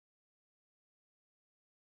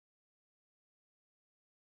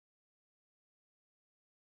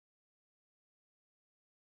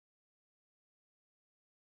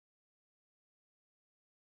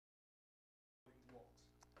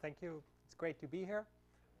Thank you. It's great to be here.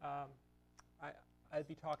 I'll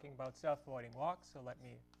be talking about self-avoiding walks, so let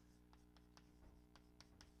me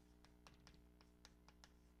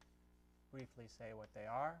briefly say what they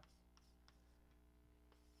are.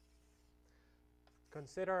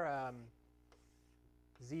 Consider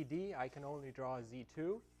ZD. I can only draw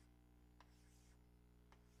Z2.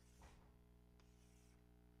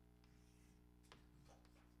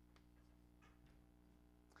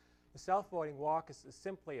 The self-avoiding walk is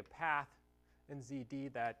simply a path in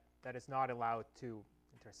ZD that is not allowed to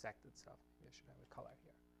intersect itself. Maybe I should have a color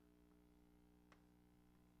here.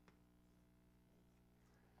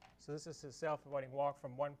 So this is a self-avoiding walk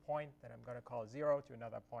from one point that I'm going to call 0 to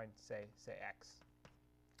another point, say x,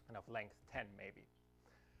 and of length 10 maybe.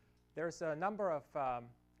 There's a number of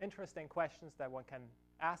interesting questions that one can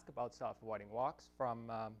ask about self-avoiding walks from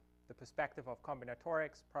the perspective of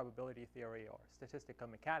combinatorics, probability theory, or statistical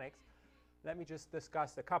mechanics. Let me just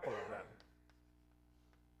discuss a couple of them.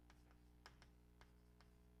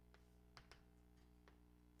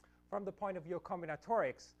 From the point of view of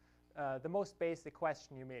combinatorics, the most basic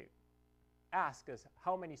question you may ask is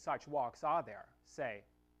how many such walks are there, say,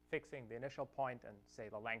 fixing the initial point and, say,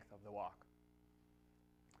 the length of the walk.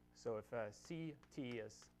 So if CT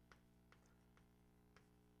is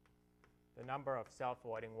the number of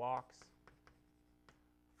self-avoiding walks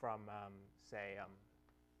from, say,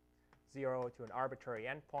 0 to an arbitrary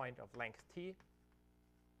endpoint of length t,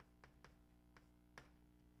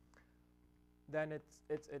 then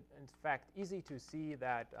it's in fact easy to see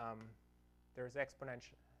that there's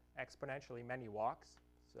exponentially many walks.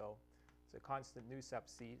 So it's a constant nu sub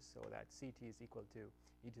c, so that ct is equal to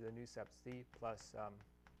e to the nu sub c plus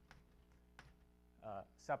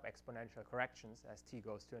sub-exponential corrections as t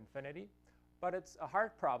goes to infinity. But it's a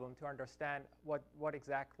hard problem to understand what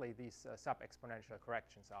exactly these sub-exponential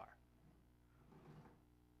corrections are.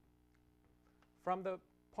 From the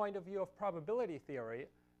point of view of probability theory,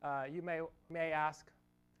 you may ask,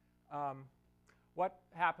 what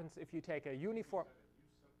happens if you take a uniform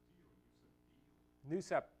nu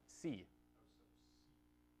sub c?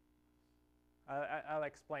 I'll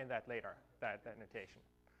explain that later, that notation.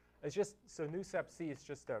 It's just, so nu sub c is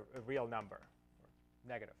just a real number,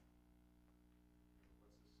 negative.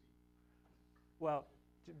 Well,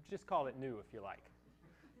 just call it nu if you like.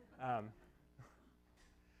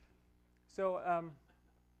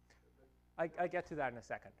 I get to that in a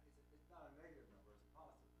second. It's not a negative number, it's a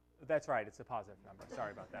positive number. That's right, it's a positive number.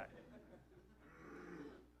 Sorry about that.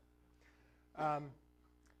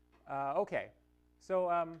 OK, so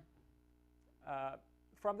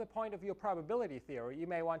from the point of view of probability theory, you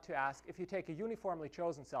may want to ask, if you take a uniformly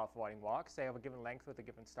chosen self-avoiding walk, say of a given length with a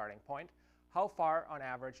given starting point, how far on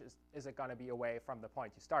average is it going to be away from the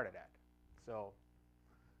point you started at? So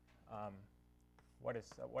what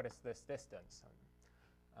is this distance?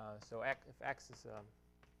 So if x is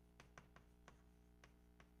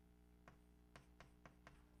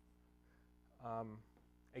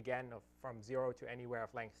again from 0 to anywhere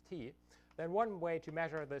of length t, then one way to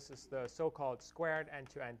measure this is the so-called squared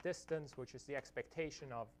end-to-end distance, which is the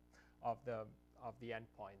expectation of the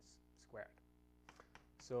endpoints squared.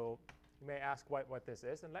 So you may ask what this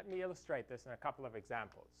is, and let me illustrate this in a couple of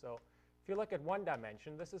examples. So if you look at one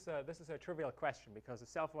dimension, this is a trivial question because a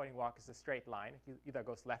self-avoiding walk is a straight line. It either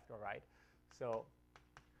goes left or right. So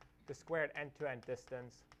the squared end-to-end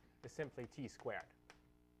distance is simply t squared.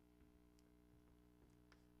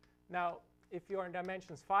 Now, if you're in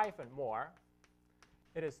dimensions 5 and more,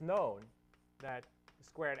 it is known that the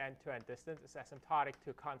squared end-to-end distance is asymptotic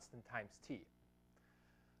to a constant times t.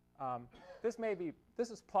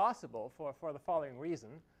 This is plausible for the following reason.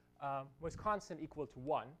 With constant equal to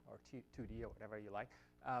 1, or 2d, or whatever you like,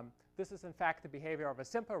 this is in fact the behavior of a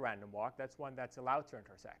simple random walk. That's one that's allowed to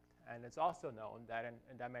intersect. And it's also known that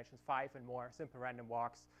in dimensions 5 and more, simple random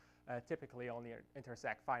walks typically only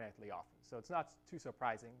intersect finitely often. So it's not too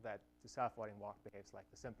surprising that the self-avoiding walk behaves like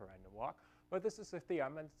the simple random walk. But this is a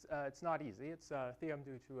theorem, and it's not easy. It's a theorem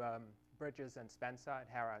due to Bridges and Spencer and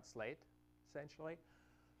Hara and Slate, essentially.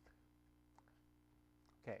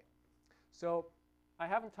 OK, so I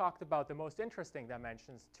haven't talked about the most interesting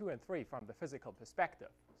dimensions 2 and 3 from the physical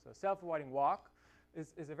perspective. So self-avoiding walk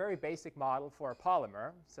is a very basic model for a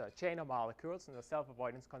polymer. It's a chain of molecules, and the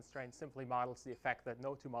self-avoidance constraint simply models the effect that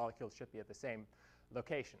no two molecules should be at the same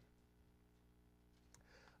location.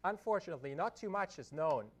 Unfortunately, not too much is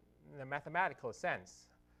known in a mathematical sense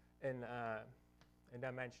in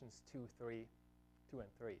dimensions 2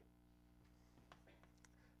 and 3.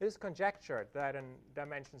 It is conjectured that in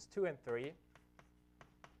dimensions 2 and 3,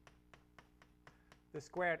 the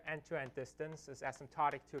squared end-to-end distance is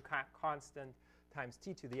asymptotic to a constant times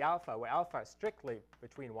t to the alpha, where alpha is strictly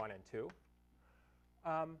between 1 and 2.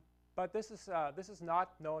 But this is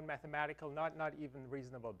not known mathematical, not even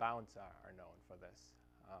reasonable bounds are known for this.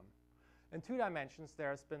 In 2 dimensions,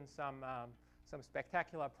 there's been some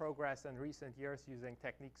spectacular progress in recent years using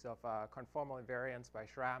techniques of conformal invariance by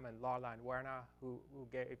Schramm and Lawler and Werner, who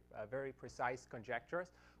gave very precise conjectures.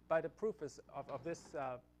 But the proof of this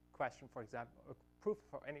question, for example, proof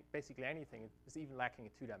for basically anything is even lacking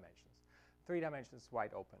in 2 dimensions. 3 dimensions is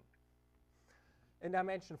wide open. In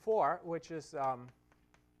dimension 4, which is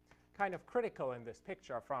kind of critical in this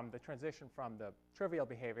picture from the transition from the trivial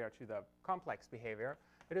behavior to the complex behavior,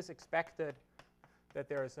 it is expected that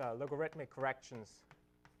there's logarithmic corrections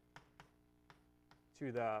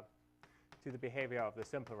to the behavior of the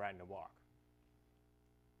simple random walk.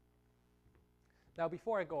 Now,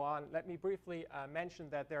 before I go on, let me briefly mention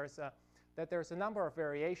that there's a number of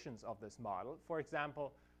variations of this model. For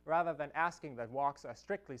example, rather than asking that walks are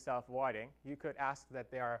strictly self-avoiding, you could ask that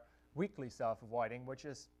they are weakly self-avoiding, which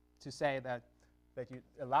is to say that you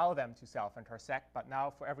allow them to self-intersect, but now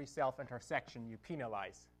for every self-intersection you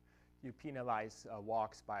penalize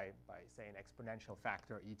walks by, say, an exponential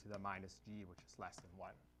factor e to the minus g, which is less than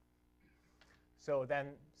 1. So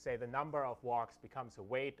then, say, the number of walks becomes a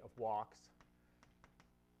weight of walks.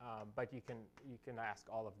 But you can ask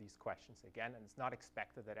all of these questions again, and it's not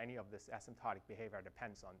expected that any of this asymptotic behavior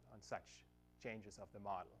depends on such changes of the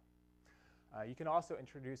model. You can also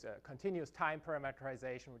introduce a continuous time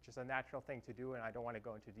parameterization, which is a natural thing to do, and I don't want to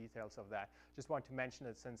go into details of that. Just want to mention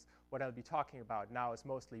it since what I'll be talking about now is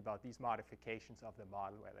mostly about these modifications of the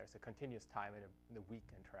model where there's a continuous time and a weak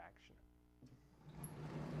interaction.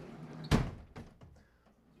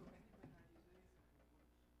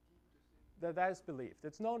 That is believed.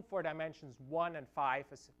 It's known for dimensions 1 and 5,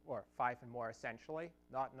 or 5 and more essentially,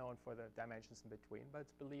 not known for the dimensions in between, but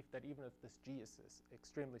it's believed that even if this g is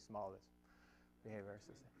extremely small, this behavior is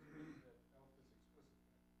the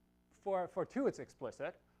same. For 2, it's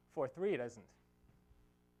explicit. For 3, it isn't.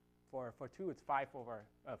 For 2, it's 5 over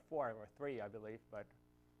 4 over 3, I believe, but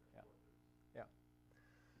yeah.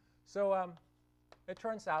 So it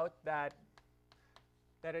turns out that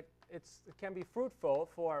it can be fruitful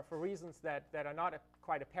for reasons that are not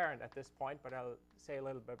quite apparent at this point, but I'll say a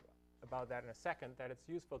little bit about that in a second, that it's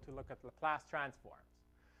useful to look at Laplace transforms.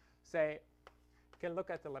 Say, you can look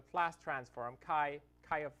at the Laplace transform chi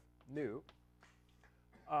of nu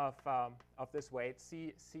of this weight,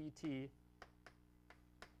 ct,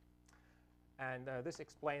 and this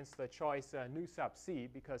explains the choice nu sub c,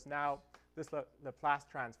 because now this Laplace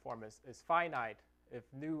transform is finite if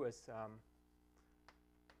nu is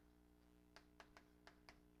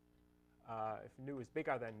if nu is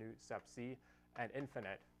bigger than nu sub c, and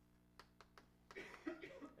infinite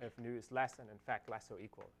if nu is less and in fact less or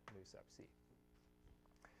equal to nu sub c.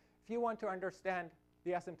 If you want to understand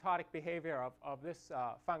the asymptotic behavior of this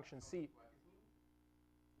function c,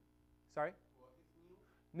 sorry?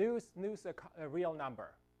 Nu is a real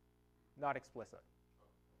number, not explicit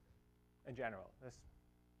in general. There's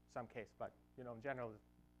some case, but in general it's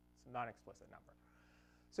a non-explicit number.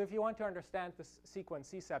 So if you want to understand this sequence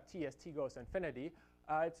c sub t as t goes to infinity,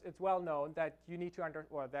 it's well known that you need to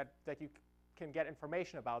that you can get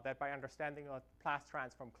information about that by understanding the Laplace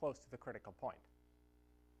transform close to the critical point.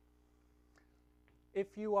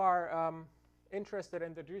 If you are interested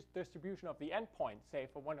in the distribution of the endpoint, say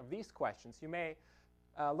for one of these questions, you may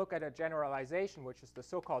look at a generalization, which is the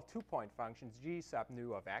so-called two-point functions g sub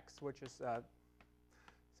nu of x, which is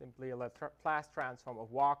simply a Laplace transform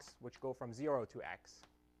of walks which go from 0 to x.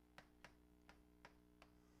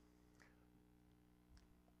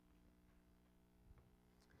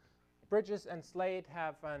 Bridges and Slade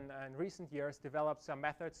have, in recent years, developed some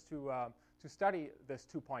methods to study this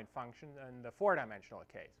two-point function in the four-dimensional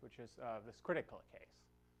case, which is this critical case.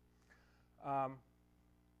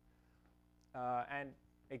 And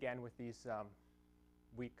again, with these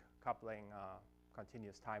weak coupling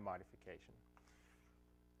continuous time modification.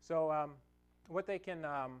 So what they can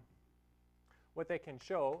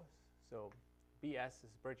show, so BS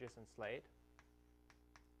is Bridges and Slade,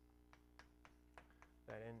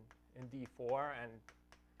 that in D4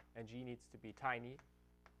 and G needs to be tiny,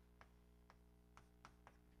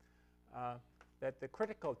 that the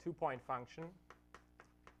critical two-point function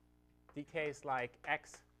decays like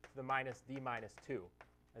x to the minus d minus 2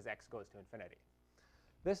 as x goes to infinity.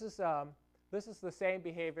 This is the same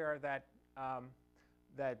behavior that's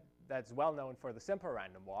well known for the simple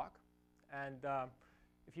random walk. And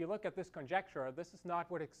if you look at this conjecture, this is not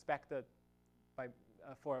what expected by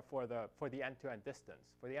for the end-to-end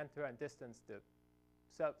distance. For the end-to-end distance, the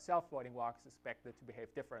self-floating walk is expected to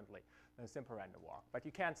behave differently than a simple random walk. But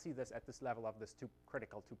you can't see this at this level of this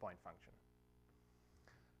critical two-point function.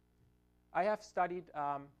 I have studied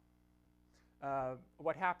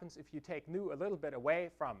what happens if you take nu a little bit away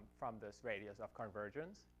from this radius of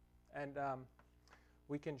convergence. And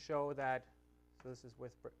we can show that, so this is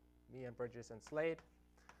with me and Bridges and Slade,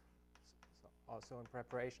 so also in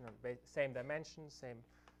preparation of same dimensions, same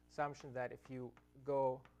assumption that if you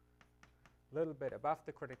go a little bit above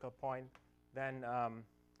the critical point, then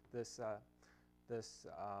this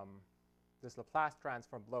Laplace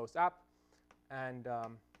transform blows up, and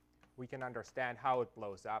we can understand how it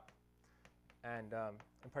blows up. And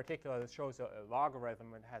in particular, it shows a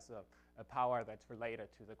logarithm and has a power that's related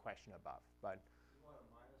to the question above. But you want a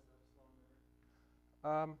minus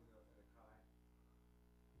epsilon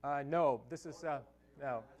there? no, this is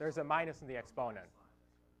no. There's a minus in the exponent.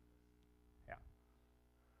 Yeah.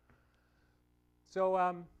 So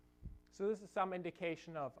so this is some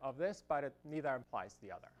indication of this, but it neither implies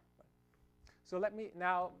the other. So let me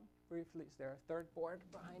now briefly. Is there a third board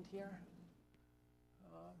behind here?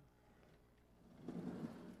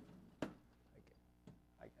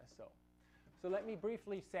 I guess so. So let me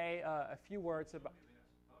briefly say a few words about.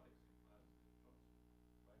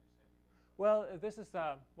 Well, this is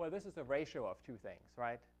a ratio of two things,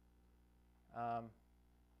 right?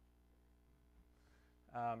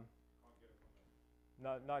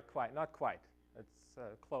 No, not quite. It's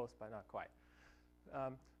close, but not quite.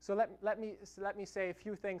 So let me say a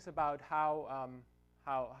few things about how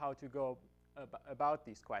to go about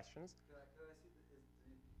these questions. Can I see, do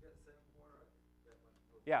you get the same quarter?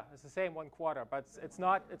 Yeah, it's the same 1/4, but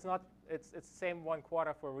it's the same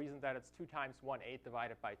 1/4 for a reason that it's 2 times 1/8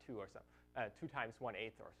 divided by 2 or something, 2 times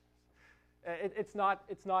 1/8 or. It's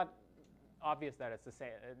not obvious that it's the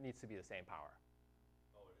same. It needs to be the same power.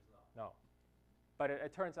 Oh, it is not. No, but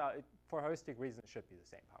it turns out for heuristic reasons it should be the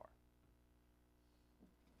same power.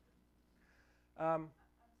 I'm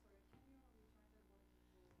sorry, can you return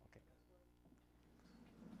to Okay.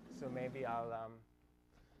 So maybe I'll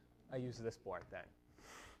use this board then.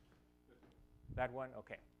 That one,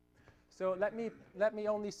 okay. So let me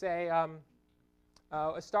only say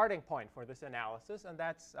a starting point for this analysis, and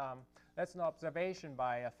that's an observation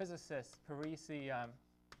by physicists Parisi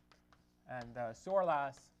and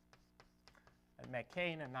Sorlas and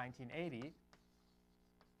McCain in 1980,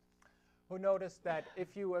 who noticed that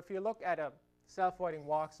if you look at a self-voiding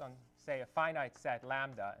walks on, say, a finite set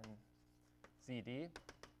lambda in ZD,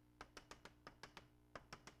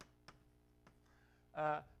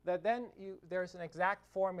 that then there's an exact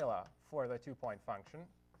formula for the two-point function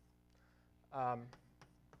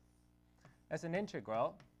as an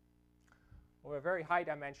integral over a very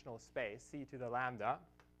high-dimensional space, c to the lambda.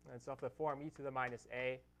 And it's of the form e to the minus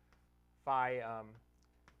a phi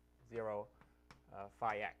 0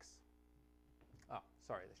 phi x. Oh,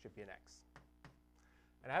 sorry, this should be an x.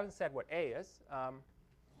 And I haven't said what a is.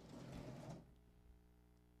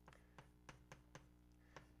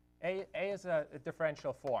 A is a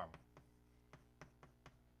differential form.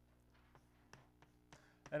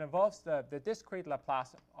 It involves the discrete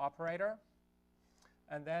Laplace operator,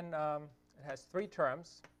 and then it has 3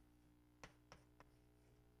 terms.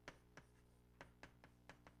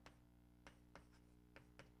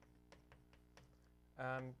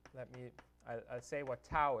 I'll say what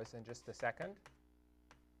tau is in just a second.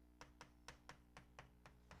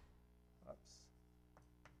 Oops.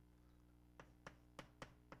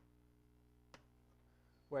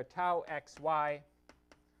 Where tau xy is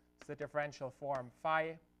the differential form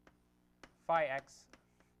phi x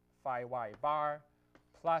phi y bar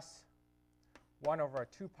plus 1 over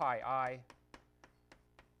 2 pi I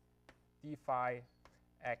d phi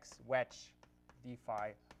x wedge d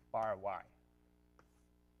phi bar y.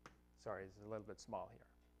 Sorry, it's a little bit small here.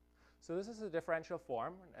 So this is a differential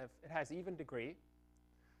form. It has even degree.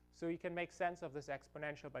 So you can make sense of this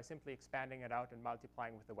exponential by simply expanding it out and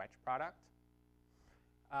multiplying with the wedge product.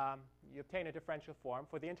 You obtain a differential form.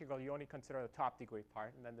 For the integral, you only consider the top degree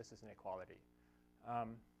part, and then this is an equality.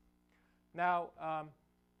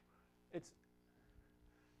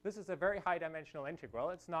 This is a very high-dimensional integral.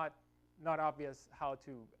 It's not obvious how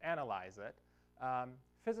to analyze it.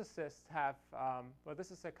 Physicists have, well,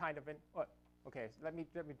 this is a kind of, okay, so let me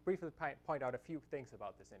briefly point out a few things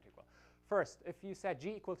about this integral. First, if you set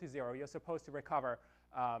g equal to 0, you're supposed to recover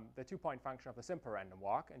the two-point function of the simple random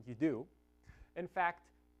walk, and you do. In fact,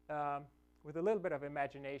 with a little bit of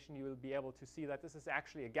imagination, you will be able to see that this is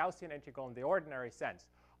actually a Gaussian integral in the ordinary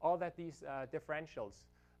sense. All that these differentials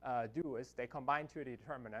do is they combine to a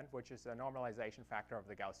determinant, which is a normalization factor of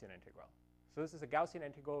the Gaussian integral. So this is a Gaussian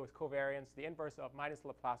integral with covariance, the inverse of minus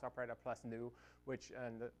Laplace operator plus nu, which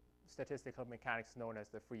in the statistical mechanics is known as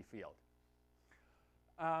the free field.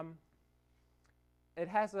 It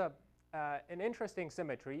has an interesting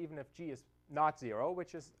symmetry, even if G is not 0,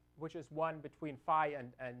 which is 1 between phi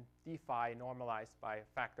and d phi normalized by a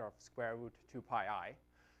factor of square root 2 pi I,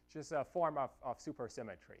 which is a form of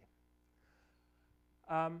supersymmetry.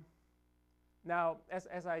 Now,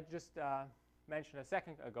 as I just mentioned a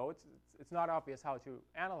second ago, it's not obvious how to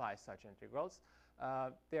analyze such integrals.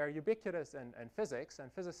 They're ubiquitous in physics,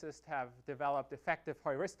 and physicists have developed effective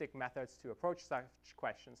heuristic methods to approach such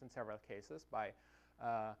questions in several cases by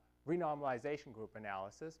renormalization group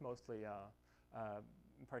analysis, mostly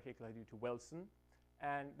particularly due to Wilson.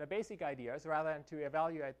 And the basic idea is, rather than to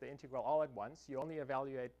evaluate the integral all at once, you only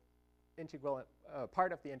evaluate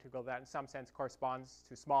part of the integral that in some sense corresponds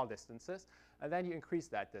to small distances, and then you increase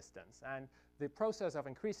that distance. And the process of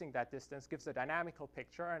increasing that distance gives a dynamical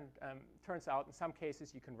picture, and turns out in some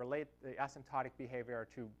cases you can relate the asymptotic behavior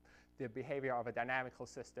to the behavior of a dynamical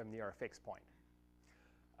system near a fixed point.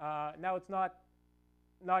 Now, it's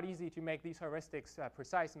not easy to make these heuristics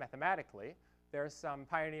precise mathematically. There's some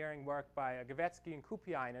pioneering work by Gavetsky and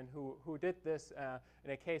Kupiainen who did this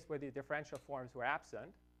in a case where the differential forms were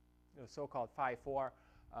absent, the so-called phi-4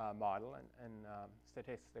 model in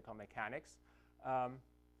statistical mechanics.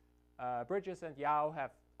 Bridges and Yao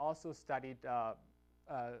have also studied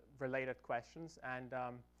related questions, and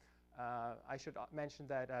I should mention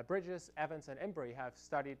that Bridges, Evans, and Embry have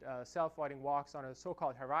studied self-voiding walks on a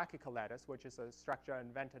so-called hierarchical lattice, which is a structure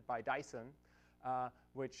invented by Dyson,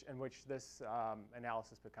 in which this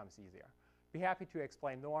analysis becomes easier. Be happy to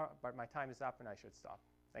explain more, but my time is up and I should stop.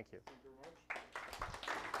 Thank you. Thank you very much.